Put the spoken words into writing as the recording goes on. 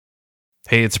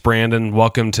Hey, it's Brandon.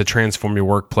 Welcome to Transform Your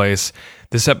Workplace.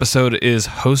 This episode is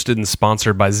hosted and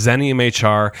sponsored by Xenium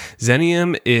HR.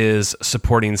 Xenium is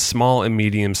supporting small and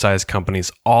medium-sized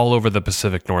companies all over the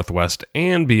Pacific Northwest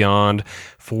and beyond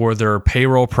for their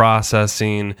payroll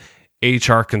processing,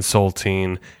 HR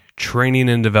consulting, training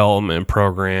and development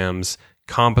programs,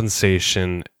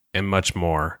 compensation, and much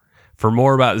more. For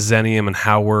more about Xenium and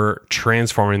how we're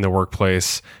transforming the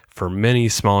workplace for many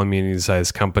small and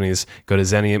medium-sized companies, go to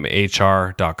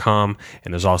xeniumhr.com,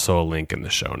 and there's also a link in the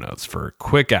show notes for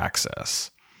quick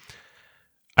access.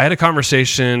 I had a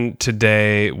conversation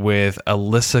today with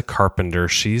Alyssa Carpenter.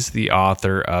 She's the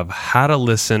author of How to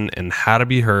Listen and How to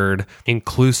Be Heard,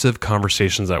 Inclusive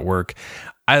Conversations at Work.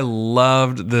 I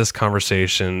loved this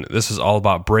conversation. This is all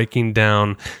about breaking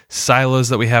down silos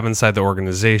that we have inside the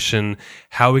organization,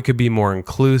 how we could be more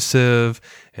inclusive,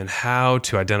 and how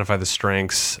to identify the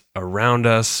strengths around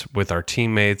us with our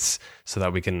teammates so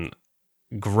that we can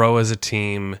grow as a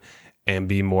team and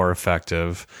be more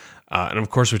effective. And of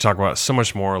course, we talk about so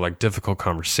much more like difficult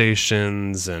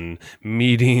conversations and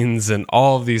meetings and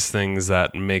all of these things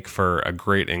that make for a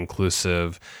great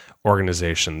inclusive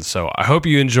organization. So I hope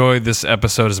you enjoyed this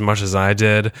episode as much as I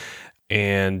did.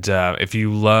 And if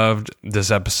you loved this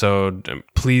episode,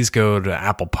 please go to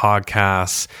Apple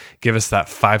Podcasts, give us that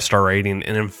 5-star rating.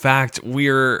 And in fact,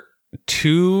 we're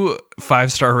 2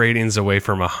 5-star ratings away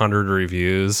from 100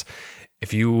 reviews.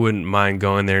 If you wouldn't mind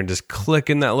going there and just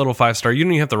clicking that little 5-star, you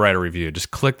don't even have to write a review.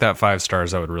 Just click that 5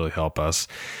 stars. That would really help us.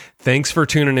 Thanks for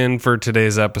tuning in for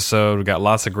today's episode. We got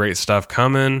lots of great stuff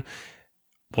coming.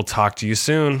 We'll talk to you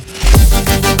soon.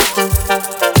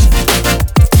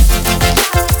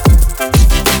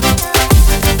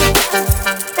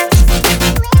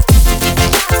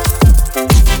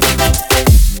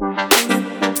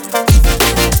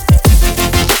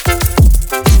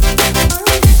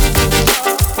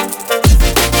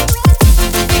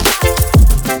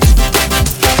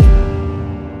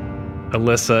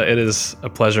 Alyssa, it is a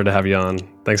pleasure to have you on.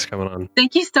 Thanks for coming on.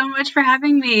 Thank you so much for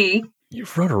having me. You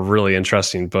wrote a really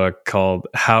interesting book called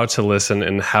How to Listen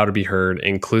and How to Be Heard,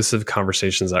 Inclusive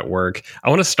Conversations at Work. I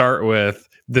want to start with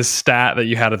this stat that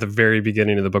you had at the very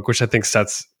beginning of the book, which I think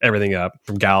sets everything up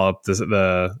from Gallup.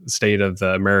 The State of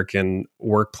the American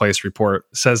Workplace Report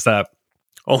says that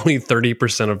only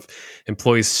 30% of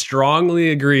employees strongly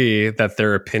agree that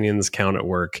their opinions count at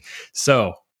work.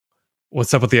 So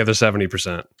what's up with the other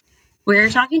 70%? We're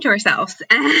talking to ourselves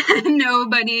and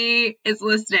nobody is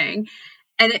listening.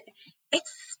 And it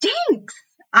stinks.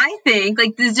 I think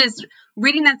like this, just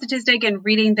reading that statistic and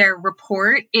reading their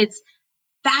report, it's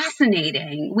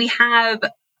fascinating. We have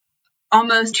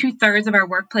almost 2/3 of our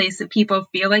workplace that people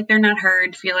feel like they're not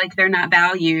heard, feel like they're not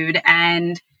valued.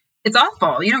 And it's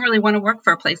awful. You don't really want to work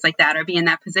for a place like that or be in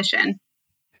that position.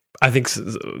 I think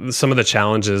some of the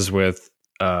challenges with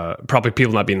probably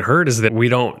people not being heard is that we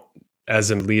don't,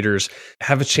 as in leaders,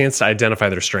 have a chance to identify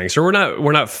their strengths, or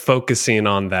we're not focusing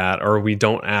on that, or we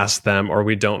don't ask them, or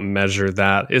we don't measure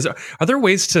that. Are there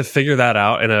ways to figure that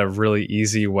out in a really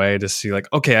easy way to see like,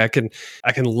 okay, I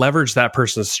can leverage that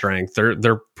person's strength.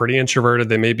 They're pretty introverted.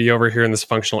 They may be over here in this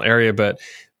functional area, but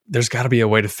there's got to be a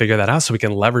way to figure that out so we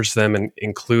can leverage them and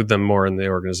include them more in the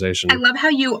organization. I love how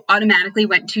you automatically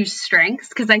went to strengths,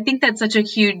 because I think that's such a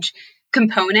huge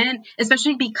component,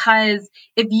 especially because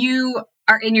if you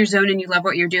are in your zone and you love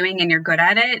what you're doing and you're good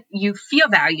at it, you feel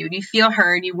valued, you feel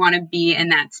heard, you want to be in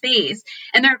that space.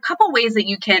 And there are a couple ways that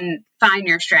you can find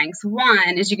your strengths.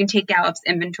 One is you can take Gallup's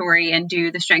inventory and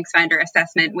do the Strengths Finder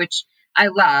assessment, which I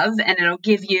love, and it'll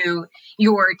give you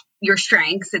your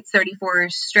strengths. It's 34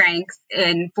 strengths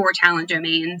in 4 talent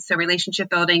domains. So relationship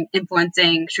building,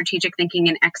 influencing, strategic thinking,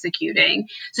 and executing.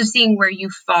 So seeing where you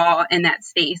fall in that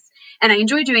space. And I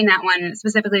enjoy doing that one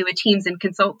specifically with teams and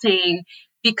consulting,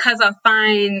 because I'll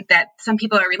find that some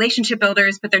people are relationship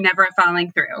builders, but they're never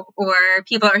following through. Or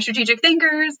people are strategic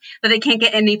thinkers, but they can't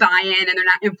get any buy-in and they're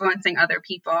not influencing other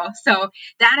people. So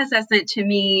that assessment to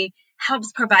me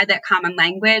helps provide that common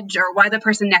language, or why the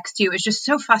person next to you is just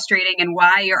so frustrating and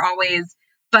why you're always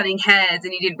butting heads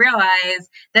and you didn't realize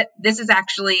that this is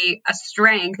actually a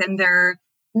strength and they're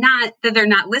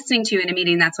not listening to you in a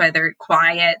meeting. That's why they're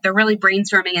quiet. They're really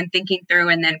brainstorming and thinking through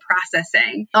and then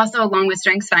processing. Also, along with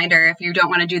Strengths Finder, if you don't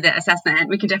want to do the assessment,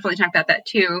 we can definitely talk about that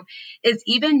too, is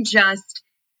even just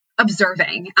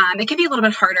observing. It can be a little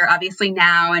bit harder, obviously,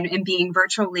 now and being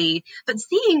virtually, but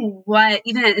seeing what,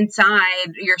 even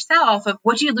inside yourself, of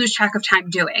what do you lose track of time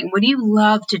doing? What do you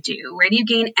love to do? Where do you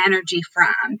gain energy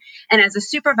from? And as a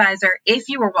supervisor, if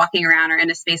you were walking around or in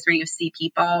a space where you see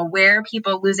people, where are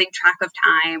people losing track of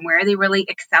time? Where are they really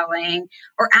excelling?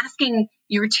 Or asking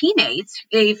your teammates,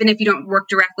 even if you don't work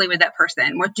directly with that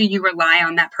person? What do you rely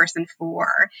on that person for?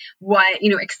 What,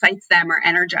 excites them or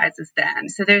energizes them?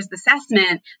 So there's the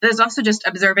assessment. There's also just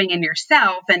observing in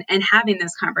yourself and having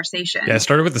those conversations. Yeah, I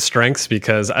started with the strengths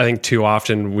because I think too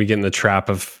often we get in the trap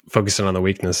of focusing on the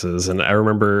weaknesses. And I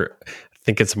remember, I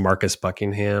think it's Marcus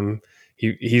Buckingham.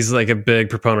 He's like a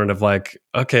big proponent of like,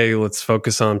 okay, let's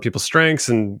focus on people's strengths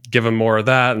and give them more of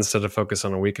that instead of focus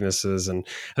on the weaknesses. And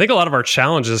I think a lot of our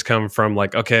challenges come from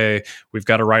like, okay, we've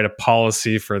got to write a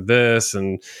policy for this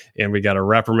and we got to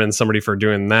reprimand somebody for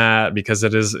doing that because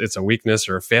it's a weakness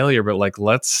or a failure. But like,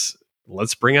 let's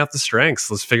bring out the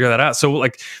strengths. Let's figure that out. So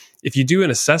like, if you do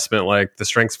an assessment like the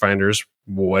Strengths Finders,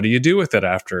 what do you do with it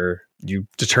after you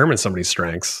determine somebody's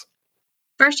strengths?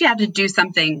 First, you have to do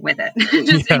something with it,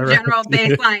 just in general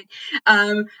baseline.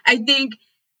 I think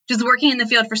just working in the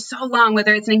field for so long,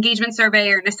 whether it's an engagement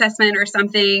survey or an assessment or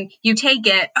something, you take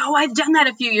it, oh, I've done that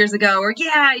a few years ago, or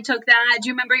yeah, I took that. Do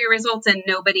you remember your results? And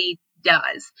nobody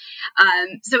does.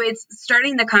 So it's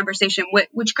starting the conversation.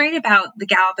 What's great about the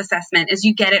Gallup assessment is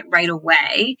you get it right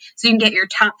away. So you can get your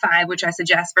top 5, which I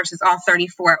suggest, versus all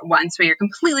 34 at once, where you're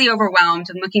completely overwhelmed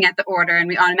and looking at the order, and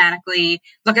we automatically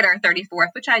look at our 34th,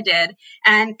 which I did,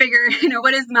 and figure,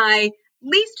 what is my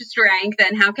least strength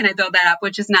and how can I build that up,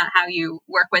 which is not how you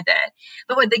work with it.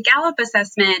 But with the Gallup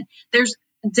assessment, there's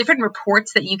different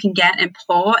reports that you can get and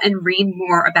pull and read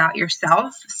more about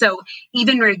yourself. So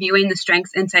even reviewing the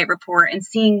Strengths Insight report and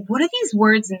seeing what do these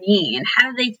words mean? How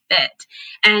do they fit?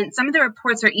 And some of the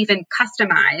reports are even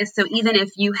customized. So even if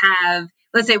you have,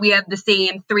 let's say we have the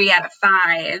same 3 out of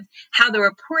 5, how the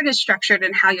report is structured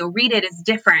and how you'll read it is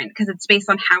different because it's based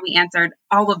on how we answered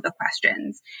all of the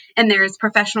questions. And there's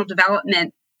professional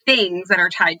development things that are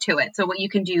tied to it. So what you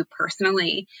can do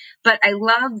personally. But I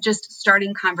love just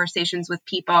starting conversations with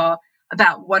people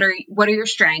about what are your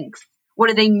strengths? What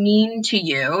do they mean to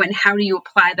you? And how do you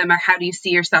apply them, or how do you see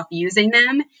yourself using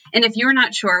them? And if you're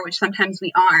not sure, which sometimes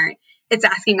we aren't, it's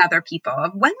asking other people.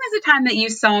 When was the time that you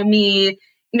saw me,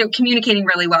 communicating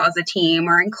really well as a team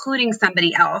or including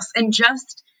somebody else? And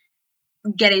just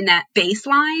getting that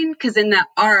baseline, because in the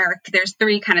ARC, there's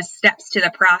 3 kind of steps to the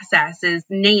process: is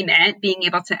name it, being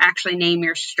able to actually name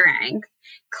your strength,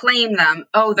 claim them,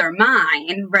 oh, they're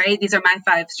mine, right? These are my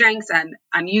 5 strengths,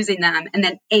 I'm using them. And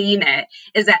then aim it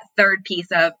is that third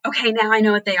piece of, okay, now I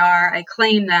know what they are, I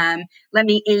claim them, let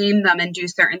me aim them and do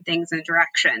certain things in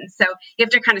direction. So you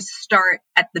have to kind of start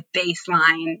at the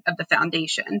baseline of the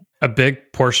foundation. A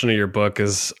big portion of your book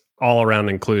is all around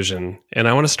inclusion. And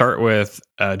I want to start with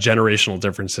generational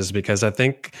differences, because I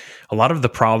think a lot of the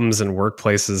problems in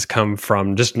workplaces come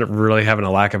from just really having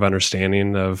a lack of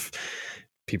understanding of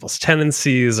people's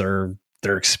tendencies or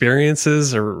their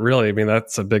experiences, or really, I mean,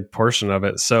 that's a big portion of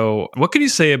it. So what could you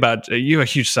say about, you have a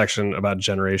huge section about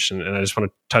generation, and I just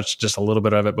want to touch just a little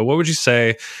bit of it, but what would you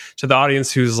say to the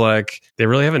audience who's like, they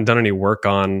really haven't done any work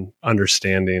on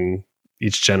understanding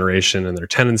each generation and their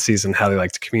tendencies and how they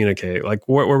like to communicate? Like,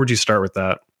 where would you start with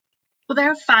that? Well,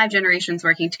 there are 5 generations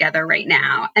working together right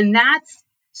now, and that's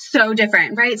so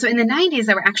different, right? So in the 90s,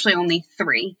 there were actually only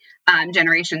 3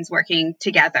 generations working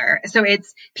together. So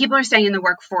it's people are staying in the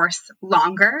workforce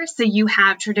longer. So you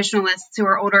have traditionalists who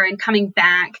are older and coming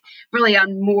back really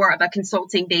on more of a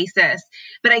consulting basis.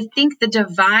 But I think the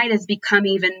divide has become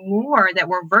even more that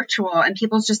we're virtual, and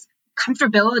people's just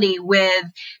comfortability with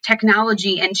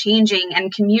technology and changing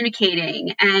and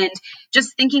communicating, and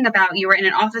just thinking about, you were in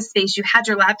an office space, you had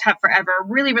your laptop forever,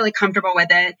 really, really comfortable with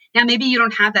it. Now, maybe you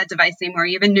don't have that device anymore.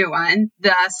 You have a new one,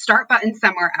 the start button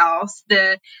somewhere else,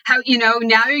 now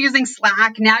you're using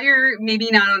Slack. Now you're maybe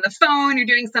not on the phone, you're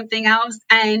doing something else.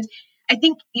 And I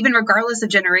think even regardless of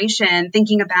generation,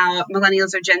 thinking about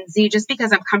millennials or Gen Z, just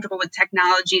because I'm comfortable with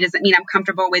technology doesn't mean I'm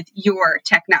comfortable with your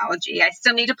technology. I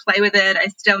still need to play with it. I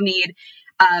still need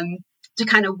to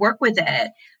kind of work with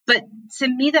it. But to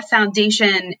me, the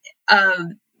foundation of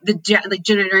the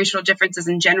generational differences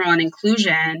in general and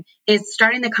inclusion is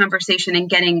starting the conversation and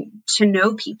getting to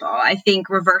know people. I think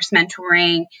reverse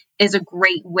mentoring is a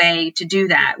great way to do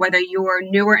that. Whether you're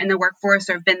newer in the workforce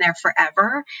or have been there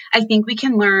forever, I think we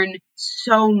can learn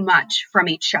so much from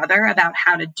each other about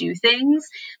how to do things.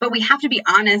 But we have to be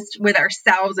honest with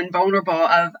ourselves and vulnerable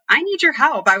of, I need your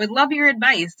help. I would love your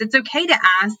advice. It's okay to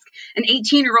ask an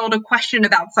 18-year-old a question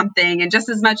about something, and just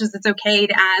as much as it's okay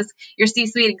to ask your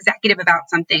C-suite executive about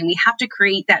something. We have to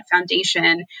create that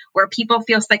foundation where people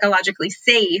feel psychologically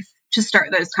safe to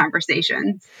start those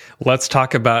conversations. Let's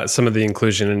talk about some of the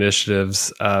inclusion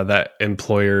initiatives that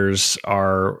employers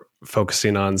are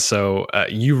focusing on. So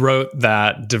you wrote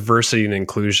that diversity and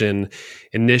inclusion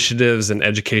initiatives and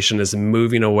education is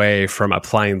moving away from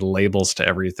applying labels to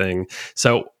everything.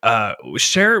 So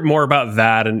share more about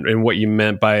that and what you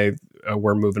meant by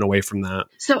we're moving away from that.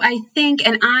 So I think,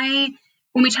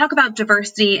 when we talk about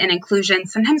diversity and inclusion,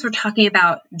 sometimes we're talking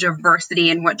about diversity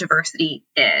and what diversity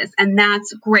is. And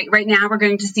that's great. Right now, we're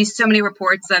going to see so many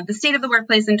reports of the state of the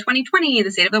workplace in 2020,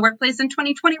 the state of the workplace in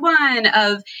 2021,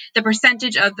 of the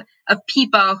percentage of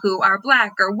people who are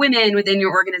Black or women within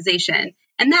your organization.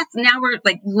 And that's now we're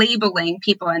like labeling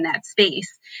people in that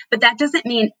space. But that doesn't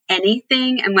mean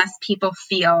anything unless people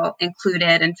feel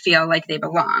included and feel like they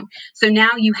belong. So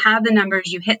now you have the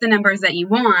numbers, you hit the numbers that you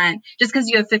want. Just because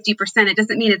you have 50%, it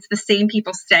doesn't mean it's the same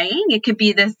people staying. It could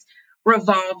be this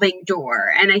revolving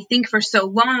door. And I think for so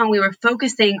long we were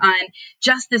focusing on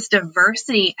just this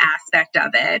diversity aspect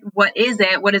of it. What is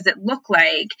it? What does it look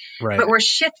like? Right. But we're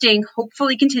shifting,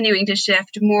 hopefully continuing to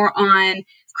shift more on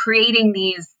creating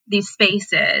these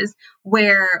spaces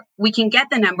where we can get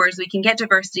the numbers, we can get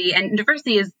diversity. And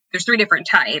diversity there's 3 different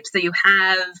types. So you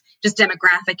have just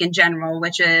demographic in general,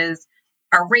 which is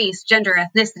our race, gender,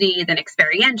 ethnicity, then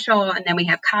experiential, and then we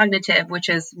have cognitive, which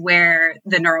is where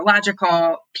the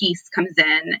neurological piece comes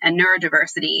in, and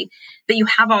neurodiversity. But you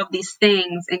have all of these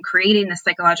things, and creating the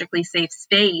psychologically safe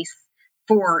space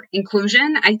for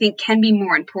inclusion, I think, can be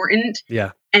more important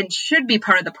and should be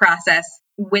part of the process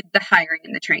with the hiring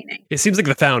and the training. It seems like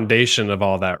the foundation of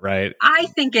all that, right? I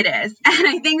think it is. And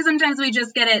I think sometimes we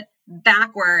just get it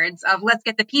backwards of let's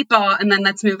get the people and then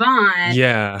let's move on.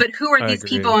 Yeah. But who are these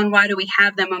people and why do we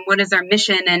have them and what is our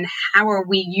mission and how are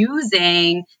we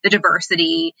using the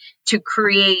diversity to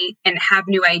create and have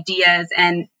new ideas?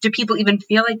 And do people even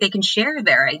feel like they can share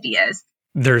their ideas?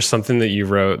 There's something that you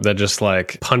wrote that just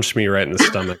like punched me right in the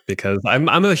stomach because I'm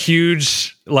a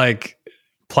huge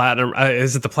platinum.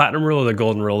 Is it the platinum rule or the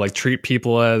golden rule? Like treat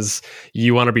people as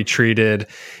you want to be treated.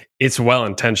 It's well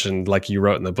intentioned, like you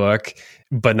wrote in the book,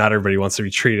 but not everybody wants to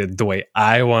be treated the way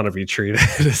I want to be treated.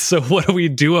 So what do we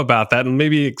do about that? And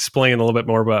maybe explain a little bit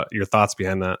more about your thoughts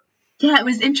behind that. Yeah, it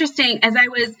was interesting as I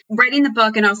was writing the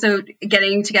book and also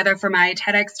getting together for my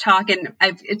TEDx talk. And I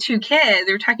have 2 kids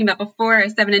we were talking about before, a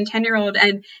 7 and 10-year-old,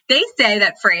 and they say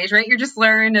that phrase, right? You're just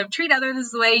learned to treat others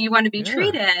the way you want to be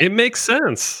treated. It makes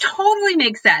sense. Totally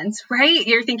makes sense, right?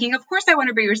 You're thinking, of course I want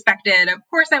to be respected. Of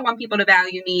course I want people to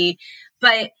value me,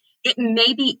 but it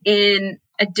may be in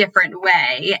a different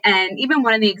way. And even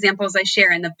one of the examples I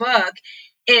share in the book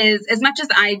is as much as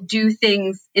I do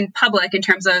things in public in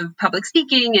terms of public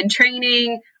speaking and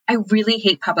training, I really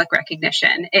hate public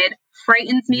recognition. It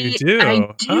frightens me. You do?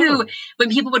 I do.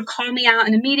 When people would call me out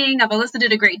in a meeting of Alyssa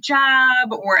did a great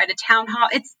job or at a town hall,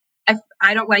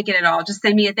 I don't like it at all. Just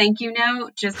send me a thank you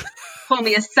note. Just pull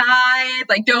me aside.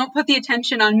 Like, don't put the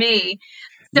attention on me.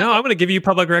 So, no, I'm going to give you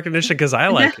public recognition because I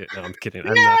like it. No, I'm kidding.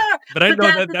 I'm not. But I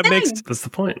know that's the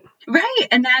point. Right.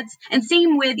 And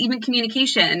same with even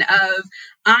communication of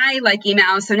I like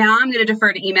email. So now I'm going to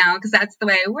defer to email because that's the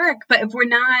way I work. But if we're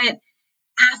not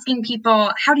asking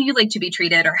people, how do you like to be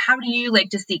treated? Or how do you like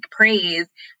to seek praise?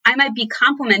 I might be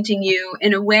complimenting you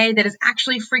in a way that is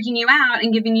actually freaking you out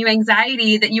and giving you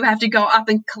anxiety that you have to go up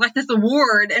and collect this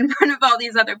award in front of all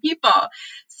these other people.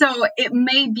 So it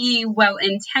may be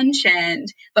well-intentioned,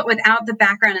 but without the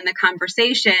background in the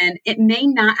conversation, it may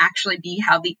not actually be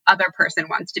how the other person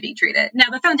wants to be treated. Now,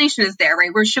 the foundation is there,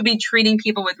 right? We should be treating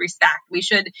people with respect. We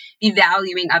should be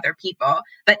valuing other people.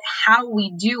 But how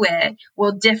we do it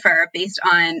will differ based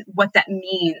on what that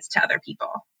means to other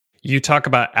people. You talk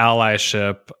about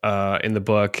allyship in the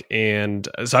book, and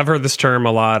so I've heard this term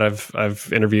a lot.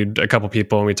 I've interviewed a couple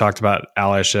people, and we talked about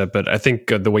allyship. But I think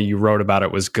the way you wrote about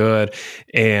it was good.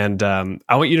 And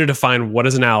I want you to define what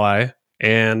is an ally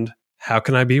and how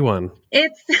can I be one.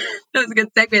 That was a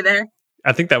good segue there.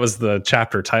 I think that was the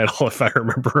chapter title, if I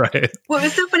remember right. Well, it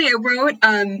was so funny. I wrote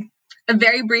a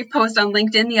very brief post on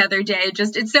LinkedIn the other day.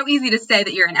 It's so easy to say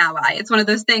that you're an ally. It's one of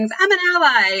those things, I'm an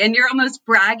ally, and you're almost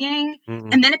bragging. Mm-hmm.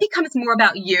 And then it becomes more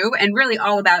about you and really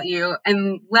all about you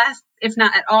and less, if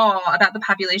not at all, about the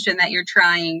population that you're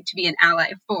trying to be an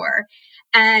ally for.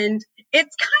 And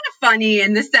it's kind of funny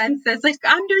in the sense that it's like,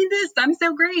 I'm doing this, I'm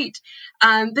so great.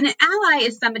 But an ally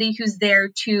is somebody who's there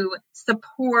to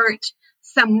support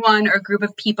someone or group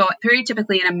of people, very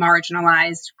typically in a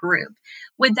marginalized group.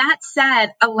 With that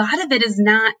said, a lot of it is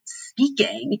not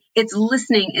speaking. It's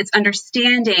listening. It's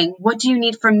understanding. What do you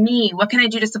need from me? What can I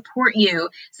do to support you?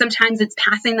 Sometimes it's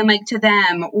passing the mic to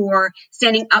them or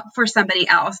standing up for somebody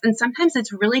else. And sometimes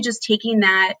it's really just taking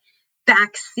that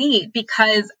back seat,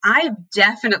 because I've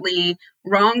definitely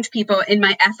wronged people in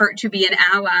my effort to be an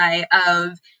ally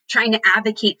of trying to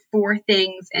advocate for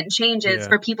things and changes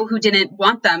for people who didn't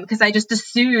want them, because I just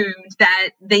assumed that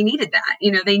they needed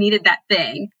that. They needed that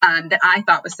thing that I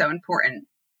thought was so important.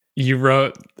 You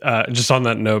wrote, just on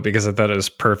that note, because I thought it was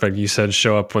perfect, you said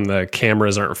show up when the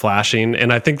cameras aren't flashing.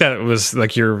 And I think that was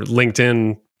like your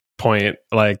LinkedIn point,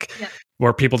 like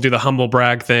where people do the humble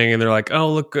brag thing and they're like,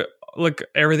 oh, look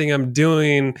everything I'm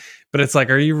doing. But it's like,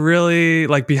 are you really,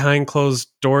 like, behind closed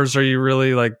doors, are you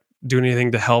really like doing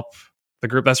anything to help the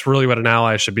group? That's really what an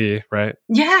ally should be, right?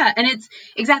 Yeah. And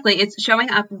it's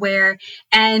showing up where,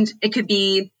 and it could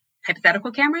be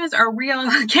hypothetical cameras or real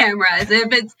cameras.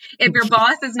 If your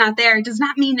boss is not there, it does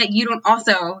not mean that you can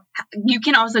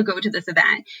also go to this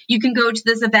event. You can go to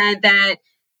this event that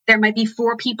there might be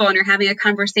 4 people and you're having a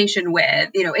conversation with.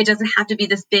 It doesn't have to be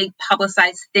this big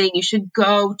publicized thing. You should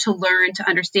go to learn, to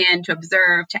understand, to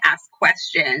observe, to ask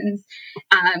questions.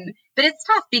 But it's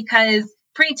tough because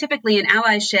pretty typically in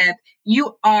allyship,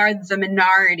 you are the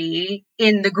minority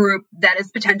in the group that is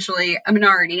potentially a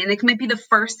minority. And it might be the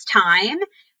first time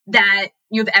that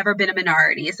you've ever been a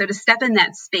minority. So to step in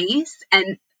that space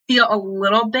and feel a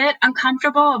little bit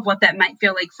uncomfortable of what that might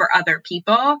feel like for other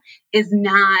people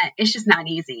it's just not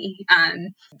easy.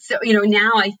 So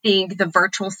now I think the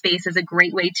virtual space is a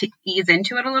great way to ease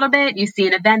into it a little bit. You see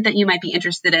an event that you might be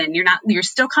interested in. You're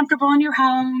still comfortable in your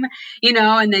home,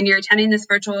 and then you're attending this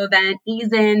virtual event,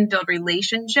 ease in, build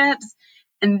relationships,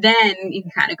 and then you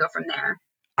can kind of go from there.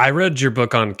 I read your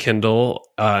book on Kindle,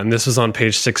 and this is on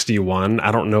page 61.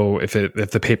 I don't know if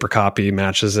the paper copy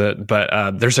matches it,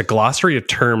 but there's a glossary of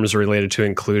terms related to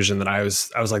inclusion that I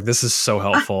was like, this is so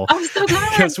helpful. Oh, so good.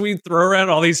 Because we throw around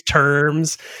all these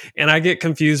terms, and I get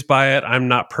confused by it. I'm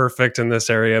not perfect in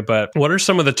this area, but what are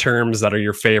some of the terms that are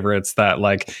your favorites that,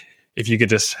 like, if you could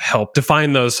just help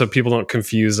define those so people don't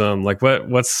confuse them? Like,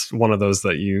 what's one of those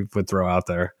that you would throw out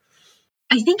there?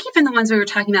 I think even the ones we were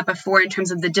talking about before in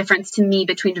terms of the difference to me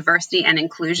between diversity and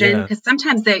inclusion, because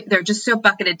sometimes they're just so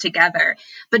bucketed together.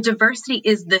 But diversity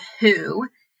is the who,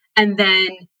 and then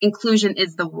inclusion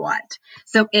is the what.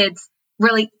 So it's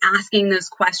really asking those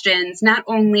questions, not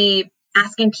only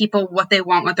asking people what they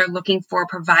want, what they're looking for,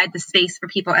 provide the space for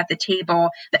people at the table,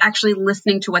 but actually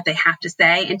listening to what they have to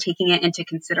say and taking it into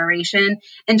consideration.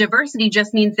 And diversity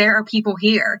just means there are people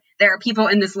here. There are people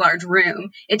in this large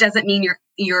room. It doesn't mean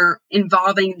you're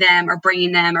involving them or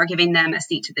bringing them or giving them a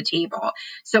seat to the table.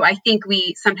 So I think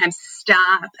we sometimes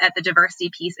stop at the diversity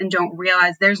piece and don't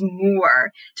realize there's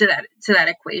more to that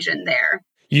equation there.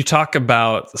 You talk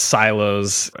about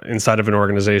silos inside of an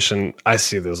organization. I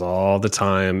see those all the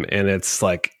time, and it's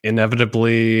like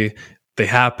inevitably they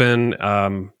happen. I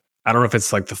don't know if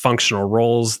it's like the functional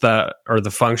roles that or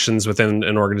the functions within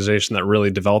an organization that really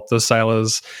develop those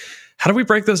silos. How do we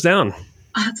break those down?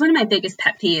 Oh, it's one of my biggest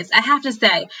pet peeves, I have to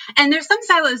say. And there's some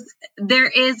silos. There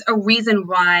is a reason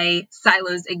why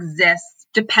silos exist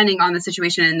depending on the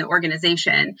situation in the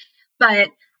organization. But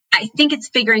I think it's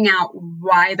figuring out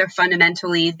why they're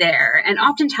fundamentally there. And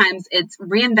oftentimes it's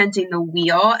reinventing the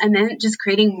wheel and then just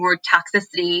creating more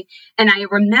toxicity. And I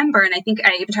remember, and I think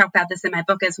I even talk about this in my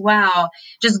book as well,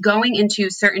 just going into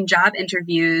certain job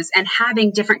interviews and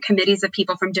having different committees of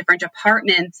people from different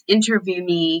departments interview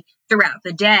me throughout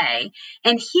the day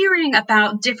and hearing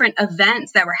about different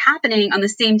events that were happening on the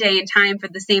same day and time for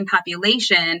the same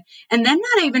population. And then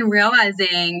not even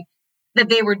realizing that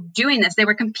they were doing this. They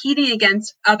were competing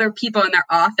against other people in their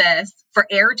office for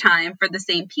airtime for the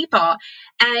same people.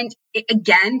 And it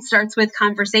again starts with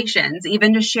conversations,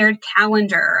 even a shared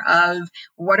calendar of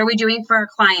what are we doing for our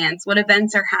clients? What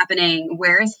events are happening?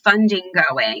 Where is funding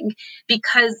going?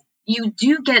 Because you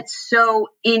do get so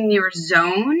in your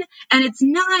zone, and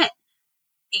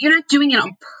you're not doing it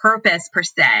on purpose per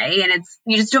se, and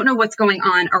you just don't know what's going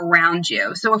on around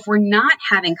you. So if we're not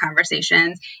having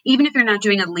conversations, even if you're not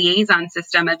doing a liaison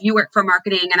system of you work for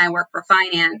marketing and I work for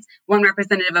finance, one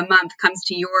representative a month comes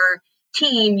to your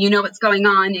team, you know what's going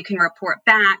on, you can report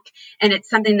back, and it's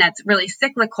something that's really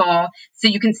cyclical. So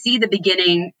you can see the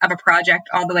beginning of a project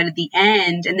all the way to the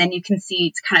end, and then you can see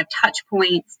it's kind of touch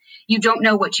points. You don't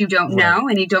know what you don't know,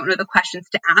 and you don't know the questions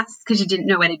to ask because you didn't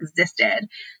know it existed.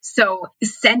 So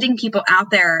sending people out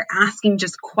there, asking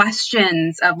just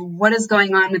questions of what is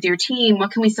going on with your team,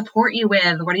 what can we support you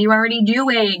with, what are you already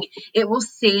doing? It will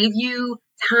save you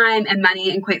time and money,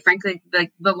 and quite frankly, the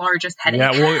largest headache.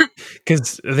 Yeah, well,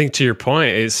 because I think to your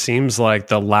point, it seems like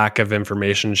the lack of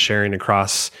information sharing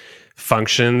across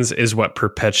functions is what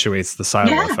perpetuates the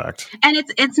silo effect. And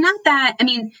it's not that, I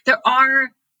mean, there are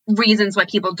reasons why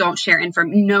people don't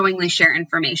knowingly share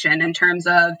information in terms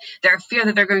of their fear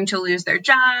that they're going to lose their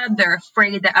job. They're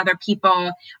afraid that other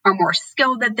people are more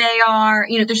skilled than they are.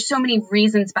 There's so many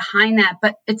reasons behind that,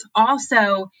 but it's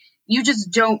also, you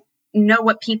just don't know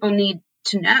what people need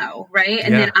to know. Right.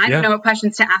 And then I don't know what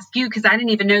questions to ask you because I didn't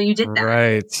even know you did that.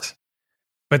 Right.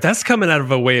 But that's coming out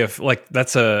of a way of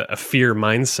that's a fear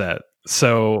mindset.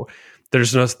 So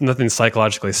there's nothing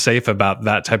psychologically safe about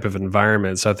that type of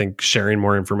environment. So I think sharing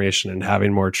more information and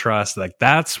having more trust,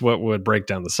 that's what would break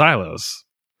down the silos,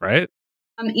 right?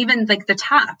 Even the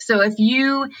top. So if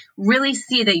you really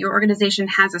see that your organization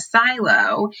has a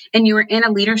silo and you're in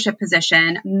a leadership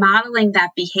position, modeling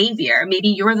that behavior, maybe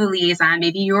you're the liaison,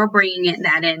 maybe you're bringing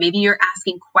that in, maybe you're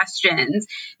asking questions,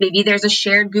 maybe there's a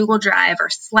shared Google Drive or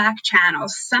Slack channel,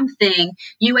 something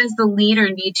you as the leader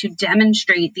need to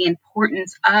demonstrate the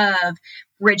importance of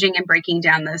bridging and breaking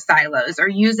down those silos, or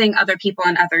using other people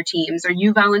on other teams, or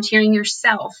you volunteering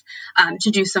yourself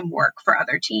to do some work for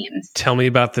other teams. Tell me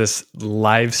about this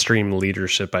live stream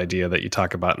leadership idea that you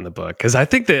talk about in the book, because I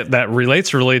think that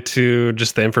relates really to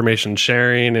just the information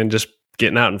sharing and just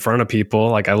getting out in front of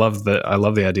people. I love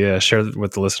the idea. Share it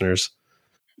with the listeners.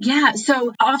 Yeah.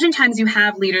 So oftentimes you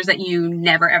have leaders that you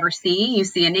never ever see. You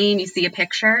see a name, you see a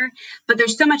picture, but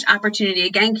there's so much opportunity.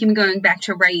 Again, keep going back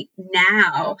to right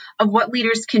now of what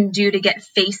leaders can do to get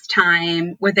face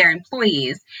time with their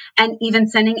employees, and even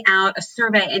sending out a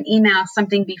survey, an email,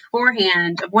 something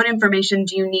beforehand of what information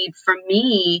do you need from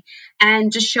me,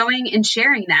 and just showing and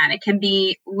sharing that. It can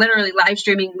be literally live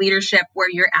streaming leadership where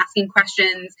you're asking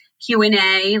questions,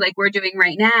 Q&A like we're doing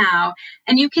right now.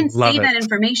 And you can save that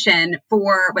information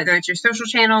for whether it's your social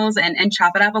channels and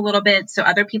chop it up a little bit so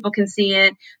other people can see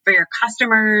it, for your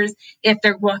customers. If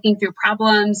they're walking through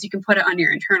problems, you can put it on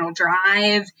your internal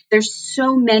drive. There's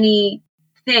so many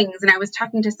things. And I was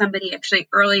talking to somebody actually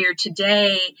earlier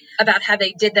today about how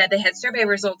they did that. They had survey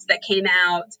results that came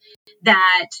out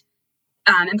that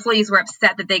employees were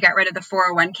upset that they got rid of the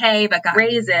 401k but got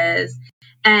raises.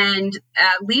 And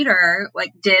a leader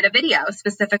did a video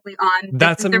specifically on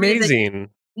that's amazing.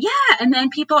 Yeah, and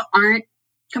then people aren't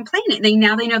complaining. They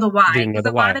know the why. Because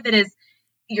a lot of it is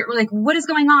you're like, what is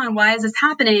going on? Why is this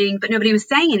happening? But nobody was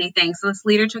saying anything. So this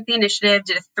leader took the initiative,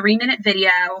 did a 3-minute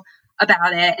video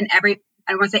about it, and I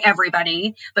don't want to say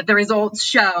everybody, but the results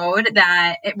showed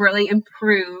that it really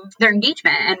improved their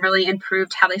engagement and really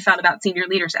improved how they felt about senior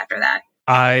leaders after that.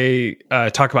 I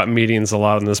talk about meetings a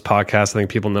lot on this podcast. I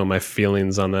think people know my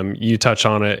feelings on them. You touch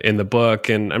on it in the book,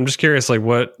 and I'm just curious,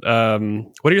 what are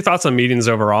your thoughts on meetings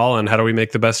overall, and how do we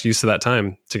make the best use of that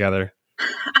time together?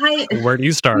 Where do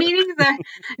you start? Meetings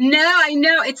I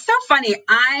know. It's so funny.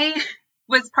 I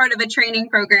was part of a training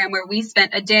program where we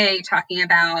spent a day talking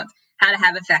about how to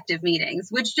have effective meetings,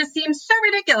 which just seems so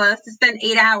ridiculous to spend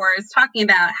 8 hours talking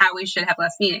about how we should have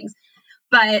less meetings.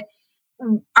 But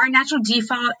our natural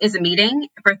default is a meeting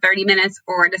for 30 minutes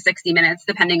or to 60 minutes,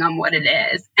 depending on what it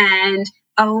is. And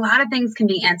a lot of things can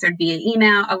be answered via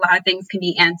email. A lot of things can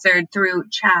be answered through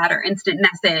chat or instant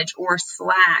message or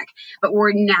Slack. But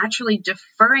we're naturally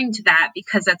deferring to that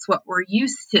because that's what we're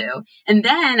used to. And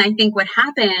then I think what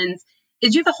happens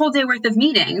is you have a whole day worth of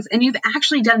meetings and you've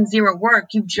actually done zero work.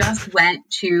 You just went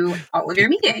to all of your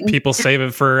meetings. People save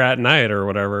it for at night or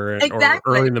whatever, exactly.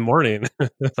 Or early in the morning.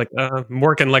 It's I'm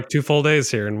working 2 full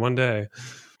days here in one day.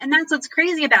 And that's what's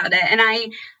crazy about it. And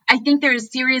I think there's a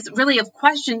series really of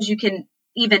questions you can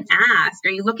even ask. Are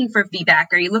you looking for feedback?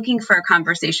 Are you looking for a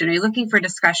conversation? Are you looking for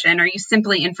discussion? Are you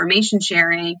simply information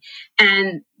sharing?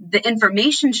 And the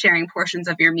information sharing portions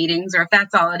of your meetings, or if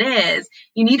that's all it is,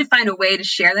 you need to find a way to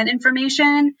share that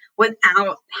information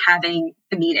without having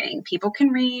a meeting. People can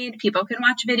read, people can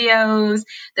watch videos.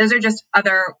 Those are just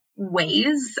other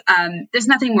ways. There's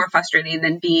nothing more frustrating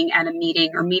than being at a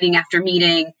meeting or meeting after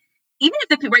meeting, even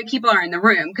if the right people are in the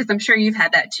room, because I'm sure you've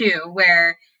had that too,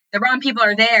 where the wrong people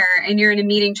are there and you're in a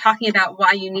meeting talking about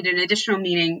why you need an additional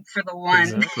meeting for the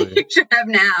one that you should have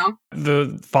now.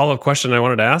 The follow-up question I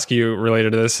wanted to ask you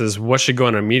related to this is what should go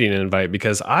on a meeting invite?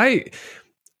 Because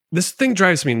this thing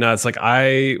drives me nuts.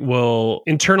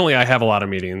 Internally, I have a lot of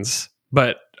meetings,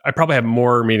 but I probably have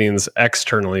more meetings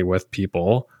externally with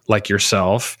people like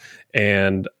yourself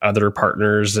and other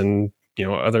partners and,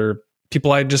 other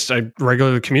people I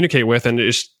regularly communicate with. And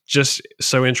it's just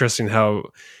so interesting how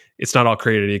it's not all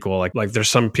created equal. Like there's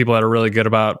some people that are really good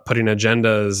about putting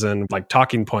agendas and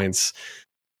talking points.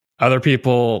 Other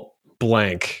people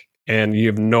blank and you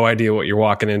have no idea what you're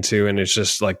walking into. And it's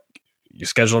just you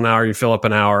schedule an hour, you fill up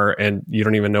an hour and you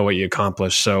don't even know what you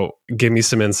accomplished. So give me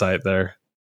some insight there.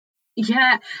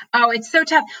 Yeah. Oh, it's so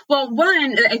tough. Well,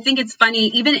 one, I think it's funny,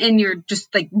 even in your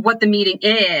just what the meeting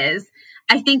is,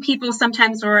 I think people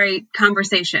sometimes write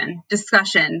conversation,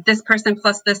 discussion, this person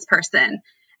plus this person.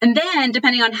 And then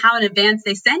depending on how in advance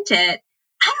they sent it,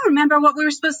 I don't remember what we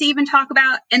were supposed to even talk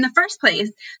about in the first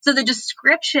place. So the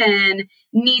description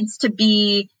needs to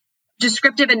be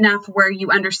descriptive enough where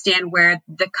you understand where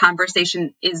the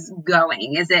conversation is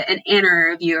going. Is it an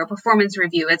annual review or performance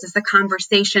review? Is this a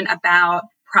conversation about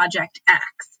Project X?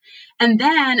 And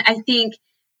then I think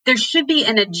there should be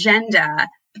an agenda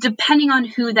depending on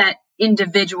who that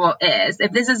individual is.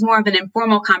 If this is more of an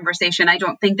informal conversation, I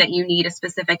don't think that you need a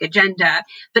specific agenda.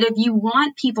 But if you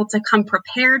want people to come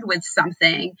prepared with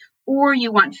something, or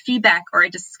you want feedback or a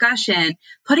discussion,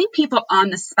 putting people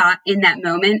on the spot in that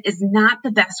moment is not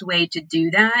the best way to do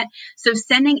that. So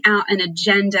sending out an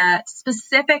agenda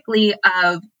specifically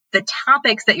of the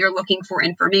topics that you're looking for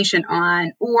information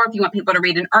on, or if you want people to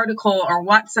read an article or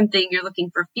watch something, you're looking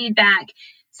for feedback,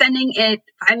 sending it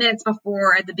 5 minutes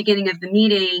before at the beginning of the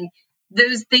meeting.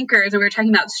 Those thinkers, and we were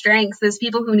talking about strengths, those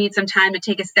people who need some time to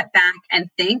take a step back and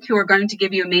think, who are going to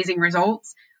give you amazing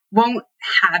results, won't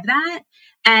have that.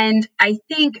 And I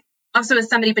think also as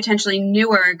somebody potentially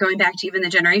newer, going back to even the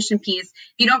generation piece,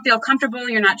 if you don't feel comfortable,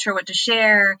 you're not sure what to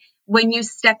share, when you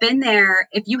step in there,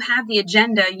 if you have the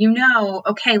agenda, you know,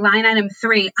 okay, line item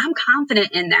 3, I'm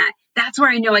confident in that. That's where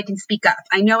I know I can speak up.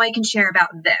 I know I can share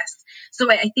about this.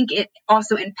 So I think it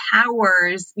also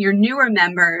empowers your newer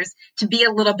members to be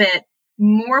a little bit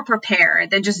more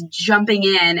prepared than just jumping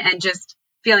in and just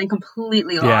feeling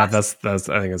completely lost. Yeah, that's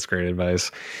I think that's great advice.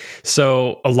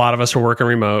 So a lot of us are working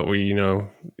remote.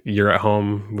 You're at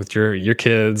home with your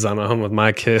kids. I'm at home with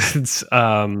my kids.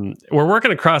 We're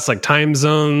working across like time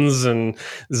zones and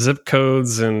zip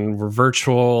codes, and we're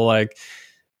virtual. Like,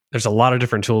 there's a lot of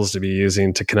different tools to be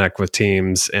using to connect with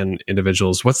teams and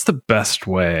individuals. What's the best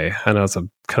way? I know it's a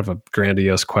kind of a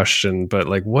grandiose question, but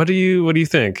like, what do you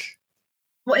think?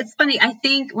 Well, it's funny. I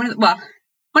think one of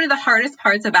the hardest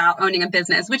parts about owning a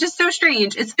business, which is so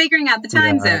strange, is figuring out the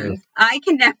time zones. I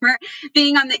can never,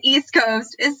 being on the East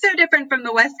Coast is so different from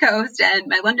the West Coast and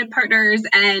my London partners.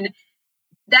 And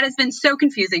that has been so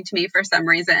confusing to me for some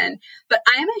reason. But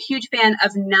I am a huge fan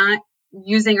of not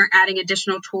using or adding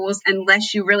additional tools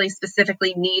unless you really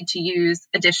specifically need to use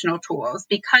additional tools,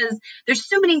 because there's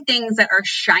so many things that are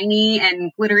shiny and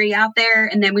glittery out there,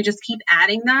 and then we just keep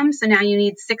adding them. So now you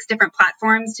need 6 different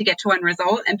platforms to get to one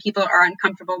result, and people are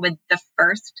uncomfortable with the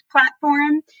first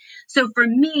platform. So for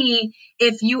me,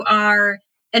 if you are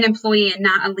an employee and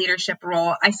not a leadership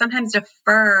role, I sometimes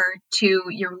defer to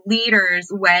your leader's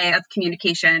way of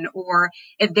communication, or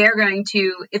if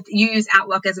you use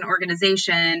Outlook as an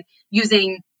organization,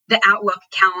 using the Outlook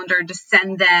calendar to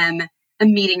send them a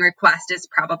meeting request is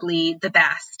probably the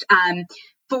best. I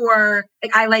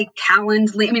like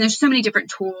Calendly. I mean, there's so many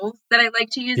different tools that I like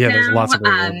to use now. There's lots of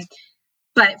ones.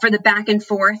 But for the back and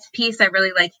forth piece, I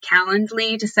really like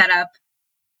Calendly to set up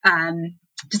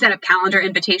calendar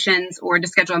invitations or to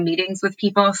schedule meetings with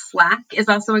people. Slack is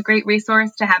also a great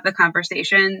resource to have the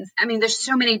conversations. I mean, there's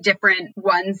so many different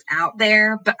ones out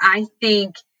there, but I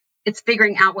think it's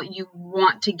figuring out what you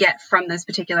want to get from those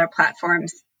particular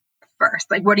platforms first.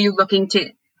 Like, what are you looking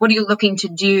to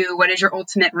do? What is your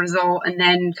ultimate result? And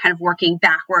then kind of working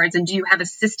backwards. And do you have a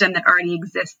system that already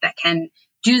exists that can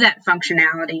do that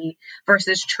functionality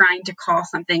versus trying to call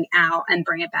something out and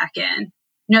bring it back in?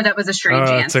 No, that was a strange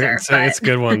answer. It's a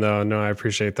good one, though. No, I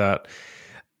appreciate that.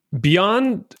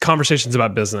 Beyond conversations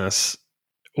about business,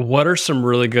 what are some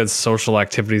really good social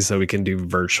activities that we can do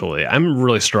virtually? I'm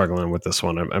really struggling with this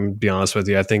one. I'm going to be honest with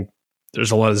you. I think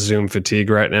there's a lot of Zoom fatigue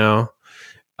right now.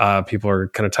 People are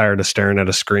kind of tired of staring at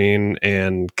a screen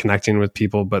and connecting with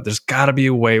people, but there's got to be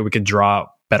a way we could draw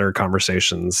better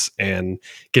conversations and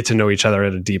get to know each other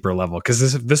at a deeper level. Because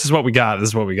this is what we got. This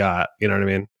is what we got. You know what I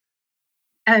mean?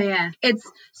 Oh, yeah.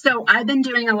 So I've been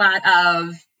doing a lot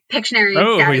of Pictionary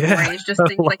categories, just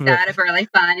things like that are really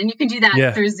fun. And you can do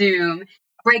that through Zoom.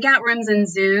 Breakout rooms in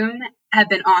Zoom have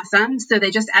been awesome. So they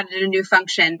just added a new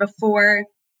function. Before,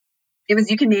 it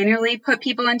was you can manually put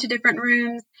people into different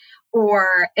rooms,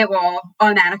 or it will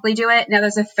automatically do it. Now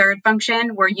there's a third function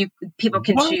where people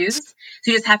can choose.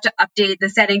 So you just have to update the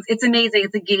settings. It's amazing.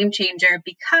 It's a game changer,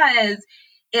 because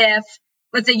if,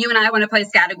 let's say you and I want to play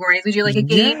categories, we do like a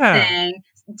game thing.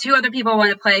 2 other people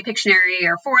want to play Pictionary,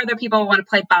 or 4 other people want to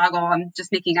play Boggle. I'm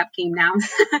just making up game nouns.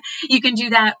 You can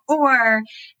do that. Or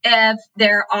if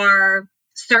there are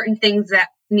certain things that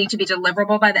need to be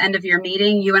deliverable by the end of your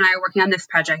meeting, you and I are working on this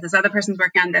project, this other person's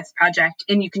working on this project,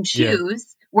 and you can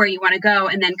choose where you want to go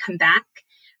and then come back.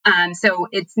 So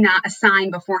it's not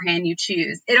assigned beforehand. You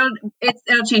choose. It'll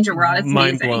change your world. It's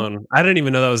mind amazing. blown. I didn't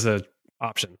even know that was a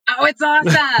option. Oh, it's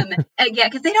awesome. Yeah,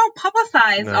 because they don't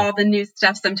publicize all the new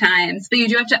stuff sometimes, but you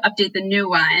do have to update the new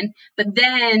one. But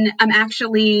then I'm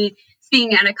actually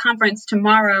speaking at a conference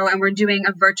tomorrow, and we're doing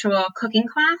a virtual cooking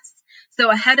class. So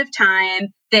ahead of time,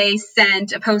 they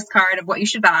sent a postcard of what you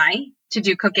should buy to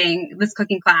do this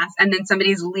cooking class, and then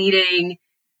somebody's leading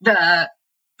the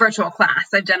virtual class.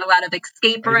 I've done a lot of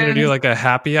escape rooms. Are you going to do like a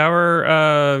happy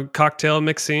hour cocktail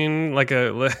mixing, like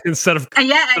instead of at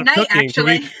night, cooking,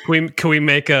 actually. Can we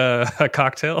make a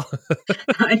cocktail?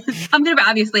 I'm going to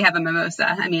obviously have a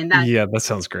mimosa. I mean, that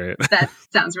sounds great. That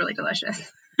sounds really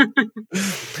delicious.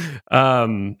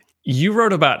 You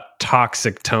wrote about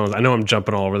toxic tones. I know I'm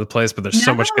jumping all over the place, but there's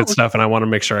so much good stuff, and I want to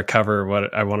make sure I cover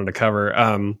what I wanted to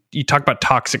cover. You talk about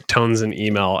toxic tones in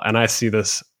email, and I see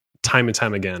this time and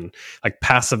time again, like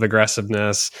passive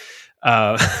aggressiveness.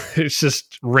 It's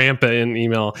just rampant in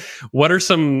email. What are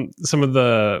some of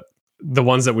the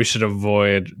ones that we should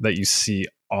avoid that you see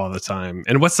all the time?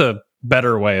 And what's a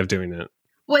better way of doing it?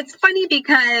 Well, it's funny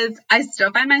because I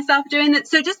still find myself doing that.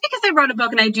 So just because I wrote a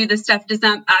book and I do this stuff does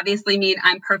not obviously mean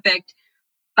I'm perfect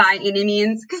by any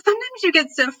means, because sometimes you get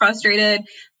so frustrated.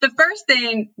 The first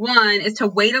thing, one, is to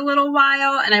wait a little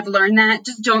while. And I've learned that.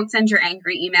 Just don't send your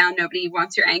angry email. Nobody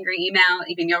wants your angry email.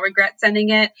 Even you'll regret sending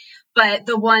it. But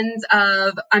the ones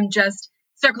of, I'm just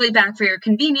circling back for your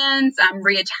convenience, I'm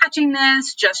reattaching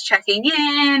this, just checking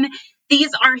in.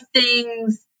 These are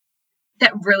things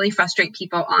that really frustrate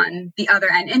people on the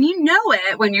other end. And you know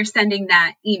it when you're sending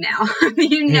that email.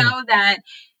 You know that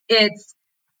it's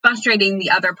frustrating the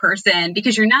other person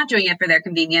because you're not doing it for their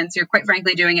convenience. You're quite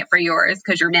frankly doing it for yours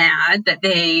because you're mad that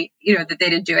they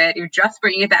didn't do it. You're just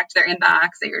bringing it back to their inbox,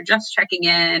 that you're just checking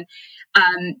in.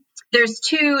 There's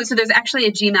actually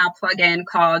a Gmail plugin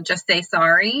called Just Say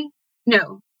Sorry.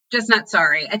 No, Just Not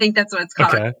Sorry. I think that's what it's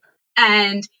called. Okay.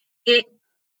 And it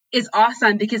is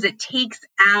awesome because it takes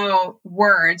out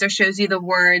words or shows you the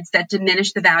words that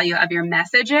diminish the value of your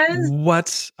messages.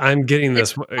 What? I'm getting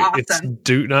this. It's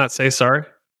do not say sorry.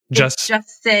 Just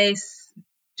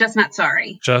not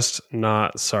sorry. Just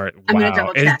not sorry. I'm going to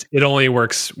double check. It only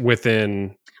works with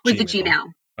the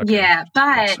Gmail. Okay. Yeah,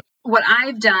 but what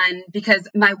I've done, because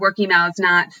my work email is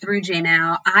not through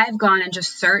Gmail, I've gone and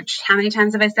just searched how many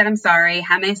times have I said I'm sorry,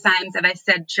 how many times have I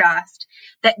said just,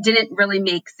 that didn't really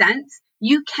make sense.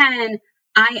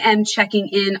 I am checking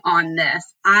in on this.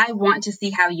 I want to see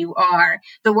how you are.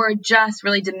 The word just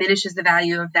really diminishes the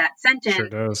value of that sentence. Sure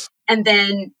does. And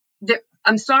then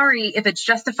I'm sorry if it's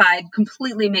justified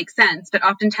completely makes sense. But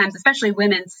oftentimes, especially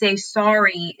women, say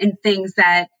sorry in things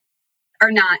that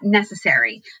are not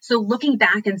necessary. So looking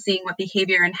back and seeing what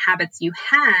behavior and habits you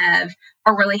have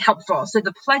are really helpful. So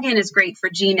the plugin is great for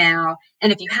Gmail.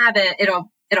 And if you have it, it'll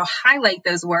highlight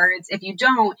those words. If you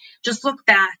don't, just look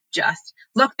back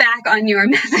on your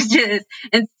messages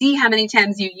and see how many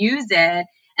times you use it.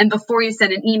 And before you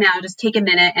send an email, just take a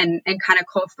minute and kind of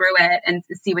cull through it and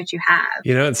see what you have.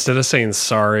 Instead of saying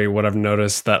sorry, what I've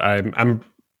noticed that I'm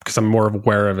because I'm more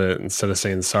aware of it, instead of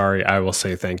saying sorry, I will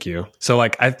say thank you. So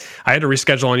like I had to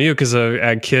reschedule on you because I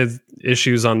had kid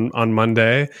issues on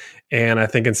Monday. And I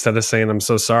think instead of saying I'm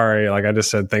so sorry, like I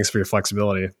just said, thanks for your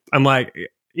flexibility. I'm like,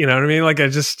 you know what I mean? Like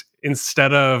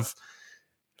instead of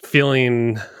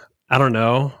feeling, I don't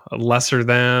know, lesser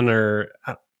than, or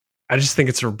I just think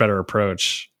it's a better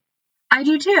approach. I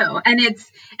do too. And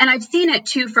I've seen it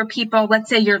too for people. Let's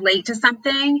say you're late to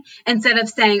something. Instead of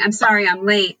saying, I'm sorry, I'm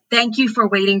late. Thank you for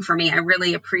waiting for me. I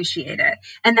really appreciate it.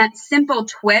 And that simple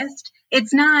twist,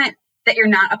 it's not that you're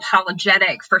not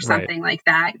apologetic for something like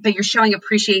that, but you're showing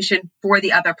appreciation for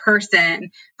the other person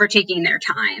for taking their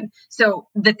time. So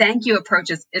the thank you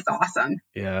approach is awesome.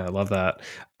 Yeah, I love that.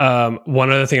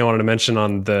 One other thing I wanted to mention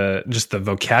on the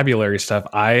vocabulary stuff,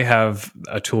 I have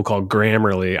a tool called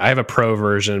Grammarly. I have a pro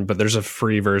version, but there's a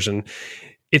free version.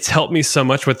 It's helped me so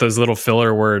much with those little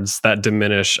filler words that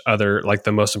diminish like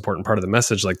the most important part of the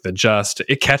message, like the just.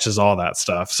 It catches all that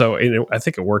stuff. So I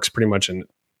think it works pretty much in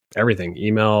everything: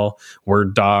 email,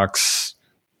 Word docs,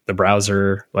 the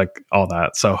browser, like all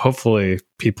that. So hopefully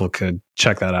people could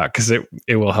check that out because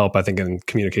it will help, I think, in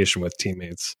communication with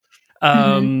teammates.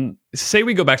 Say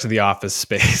we go back to the office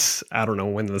space. I don't know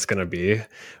when that's going to be.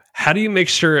 How do you make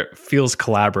sure it feels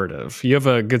collaborative? You have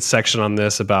a good section on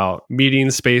this about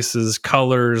meeting spaces,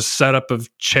 colors, setup of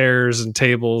chairs and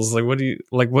tables.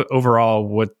 Like,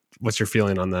 what's your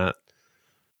feeling on that?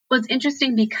 Well, it's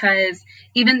interesting because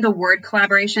even the word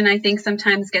collaboration, I think,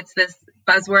 sometimes gets this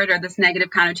buzzword or this negative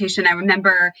connotation. I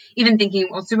remember even thinking,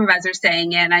 well, supervisor's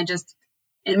saying it, and I just,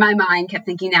 in my mind, kept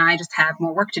thinking, now I just have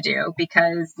more work to do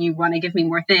because you want to give me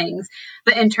more things.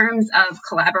 But in terms of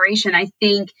collaboration, I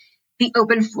think the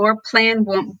open floor plan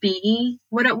won't be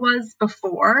what it was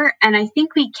before. And I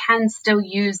think we can still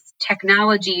use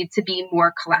technology to be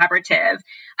more collaborative.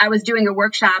 I was doing a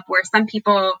workshop where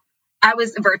I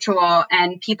was virtual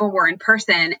and people were in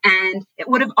person, and it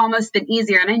would have almost been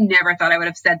easier. And I never thought I would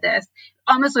have said this.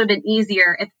 Almost would have been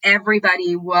easier if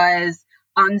everybody was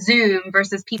on Zoom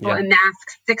versus people in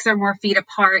masks 6 or more feet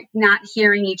apart, not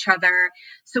hearing each other.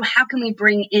 So how can we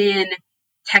bring in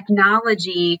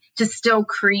technology to still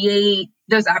create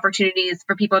those opportunities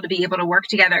for people to be able to work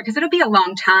together? Because it'll be a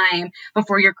long time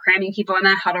before you're cramming people in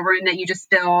that huddle room that you just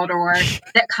built, or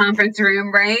that conference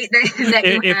room, right?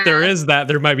 If there is that,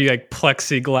 there might be like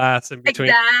plexiglass in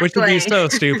between, which would be so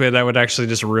stupid. That would actually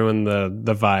just ruin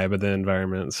the vibe of the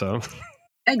environment. So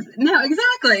no,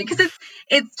 exactly. Because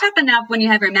it's tough enough when you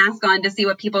have your mask on to see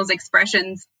what people's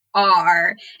expressions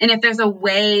are. And if there's a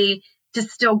way to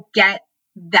still get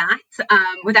that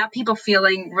without people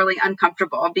feeling really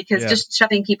uncomfortable, because just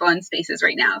shoving people in spaces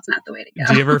right now is not the way to go.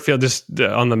 Do you ever feel, just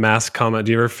on the mask comment,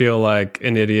 do you ever feel like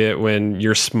an idiot when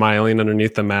you're smiling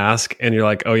underneath the mask and you're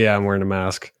like, oh yeah, I'm wearing a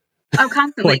mask? Oh,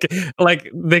 constantly. like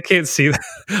they can't see that.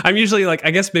 I'm usually like,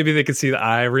 I guess maybe they could see the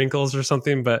eye wrinkles or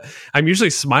something, but I'm usually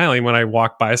smiling when I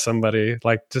walk by somebody,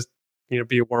 like just,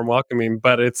 be warm welcoming.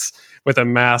 But it's with a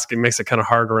mask, it makes it kind of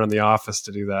hard around the office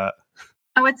to do that.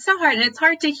 Oh, it's so hard. And it's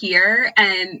hard to hear.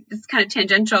 And it's kind of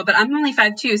tangential, but I'm only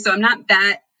 5'2", so I'm not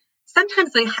that.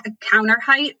 Sometimes the counter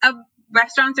height of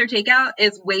restaurants or takeout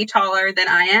is way taller than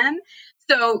I am.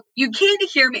 So you can't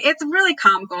hear me. It's really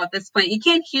comical at this point. You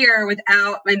can't hear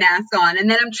without my mask on. And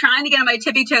then I'm trying to get on my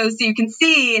tippy toes so you can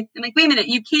see. I'm like, wait a minute,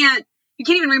 you can't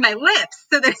even read my lips.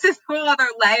 So there's this whole other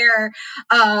layer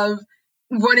of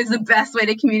what is the best way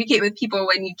to communicate with people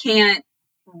when you can't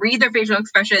read their facial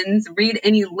expressions, read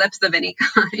any lips of any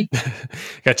kind.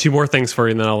 Got 2 more things for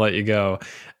you, and then I'll let you go.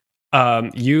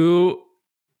 You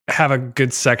have a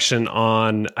good section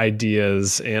on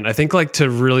ideas, and I think to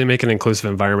really make an inclusive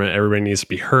environment, everybody needs to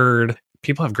be heard.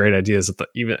 People have great ideas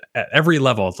even at every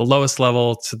level, the lowest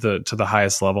level to the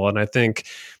highest level, and I think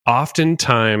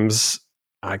oftentimes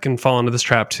I can fall into this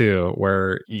trap too,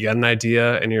 where you get an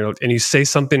idea and you say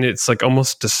something, it's like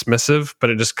almost dismissive,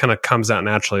 but it just kind of comes out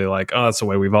naturally, like, oh, that's the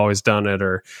way we've always done it,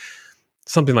 or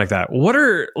something like that. What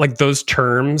are those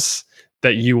terms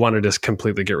that you want to just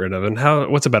completely get rid of,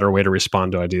 and what's a better way to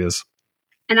respond to ideas?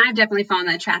 And I've definitely fallen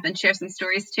in that trap and share some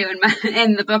stories too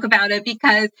in the book about it,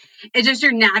 because it's just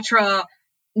your natural,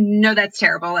 no, that's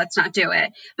terrible, let's not do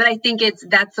it. But I think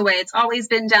that's the way it's always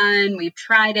been done. We've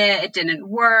tried it, it didn't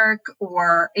work,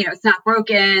 or it's not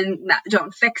broken,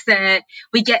 don't fix it.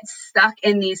 We get stuck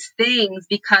in these things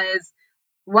because,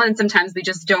 one, sometimes we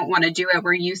just don't want to do it.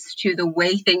 We're used to the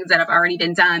way things that have already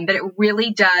been done, but it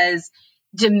really does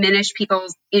diminish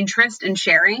people's interest in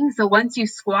sharing. So once you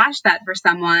squash that for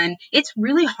someone, it's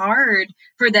really hard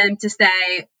for them to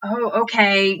say, oh,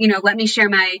 okay, let me share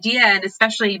my idea. And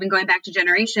especially even going back to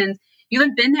generations, you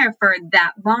haven't been there for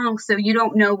that long, so you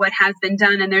don't know what has been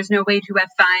done, and there's no way to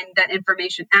find that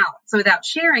information out. So without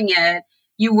sharing it,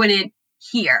 you wouldn't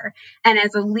hear. And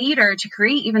as a leader, to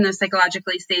create even those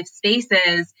psychologically safe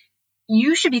spaces,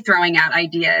 you should be throwing out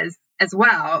ideas as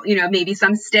well. Maybe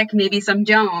some stick, maybe some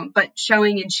don't, but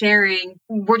showing and sharing,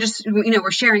 we're just, we're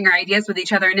sharing our ideas with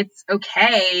each other, and it's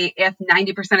okay if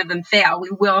 90% of them fail. We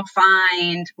will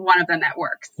find one of them that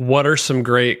works. What are some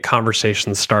great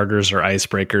conversation starters or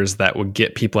icebreakers that would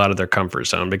get people out of their comfort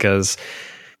zone? Because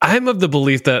I'm of the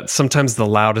belief that sometimes the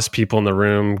loudest people in the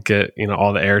room get,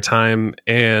 all the airtime.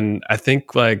 And I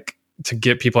think to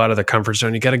get people out of their comfort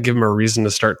zone, you got to give them a reason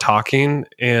to start talking.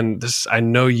 And I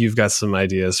know you've got some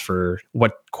ideas for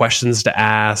what questions to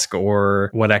ask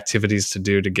or what activities to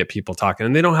do to get people talking.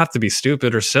 And they don't have to be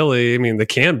stupid or silly. I mean, they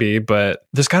can be, but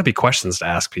there's got to be questions to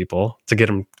ask people to get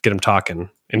them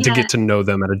talking and to get to know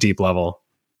them at a deep level.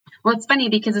 Well, it's funny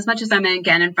because as much as I'm in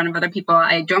front of other people,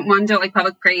 I don't want to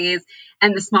public praise,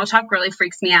 and the small talk really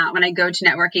freaks me out when I go to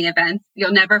networking events.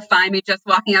 You'll never find me just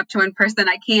walking up to in person.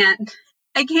 I can't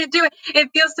do it. It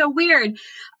feels so weird.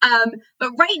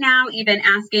 But right now, even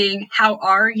asking, how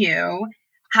are you?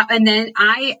 And then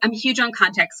I'm huge on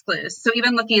context clues. So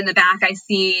even looking in the back, I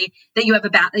see that you have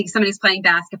somebody's playing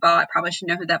basketball. I probably should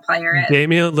know who that player is.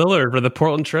 Damian Lillard for the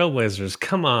Portland Trailblazers.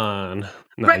 Come on.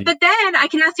 No, right, but then I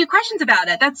can ask you questions about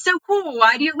it. That's so cool.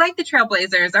 Why do you like the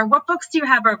Trailblazers? Or what books do you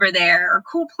have over there? Or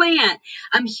cool plant.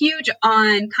 I'm huge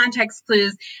on context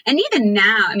clues. And even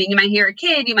now, you might hear a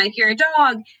kid, you might hear a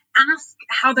dog. Ask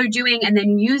how they're doing, and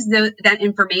then use that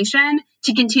information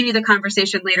to continue the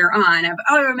conversation later on of,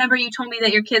 oh, remember you told me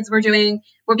that your kids were being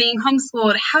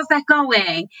homeschooled. How's that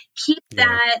going? Keep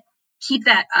that keep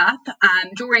that up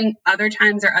during other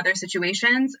times or other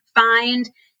situations. Find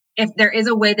if there is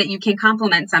a way that you can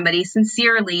compliment somebody,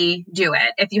 sincerely do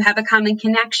it. If you have a common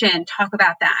connection, talk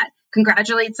about that.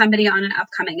 Congratulate somebody on an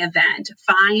upcoming event.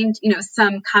 Find,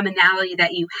 some commonality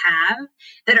that you have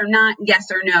that are not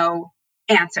yes or no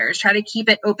answers. Try to keep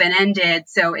it open-ended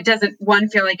so it doesn't, one,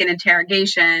 feel like an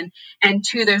interrogation, and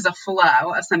two, there's a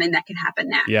flow of something that can happen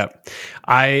next. Yep.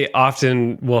 I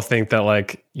often will think that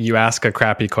like you ask a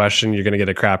crappy question, you're going to get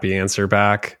a crappy answer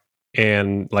back.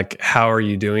 And like, how are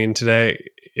you doing today?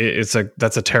 That's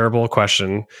a terrible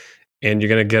question, and you're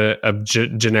going to get a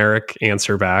generic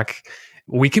answer back.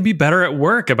 We could be better at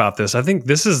work about this. I think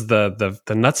this is the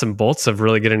nuts and bolts of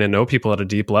really getting to know people at a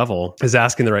deep level, is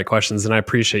asking the right questions. And I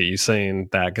appreciate you saying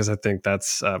that, because I think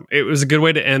that's it was a good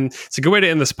way to end. It's a good way to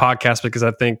end this podcast, because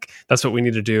I think that's what we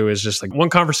need to do, is just like one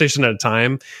conversation at a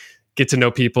time, get to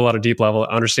know people at a deep level,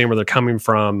 understand where they're coming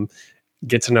from,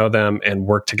 get to know them, and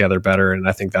work together better. And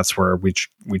I think that's where we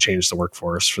change the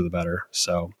workforce for the better.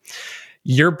 So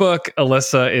your book,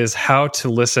 Alyssa, is How to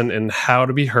Listen and How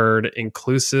to Be Heard,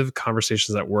 Inclusive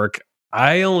Conversations at Work.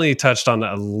 I only touched on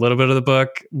a little bit of the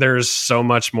book. There's so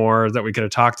much more that we could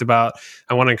have talked about.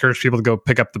 I want to encourage people to go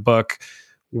pick up the book.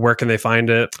 Where can they find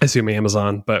it? I assume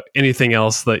Amazon, but anything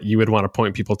else that you would want to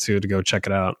point people to go check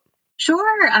it out?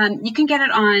 Sure. You can get it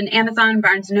on Amazon,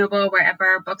 Barnes & Noble,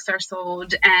 wherever books are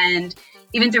sold. And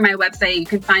even through my website, you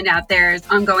can find out there's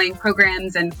ongoing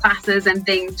programs and classes and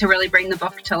things to really bring the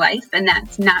book to life. And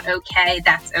that's Not Okay,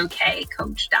 That's Okay,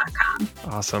 Coach.com.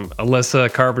 Awesome.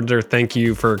 Alyssa Carpenter, thank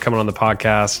you for coming on the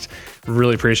podcast.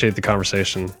 Really appreciate the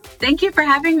conversation. Thank you for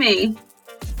having me.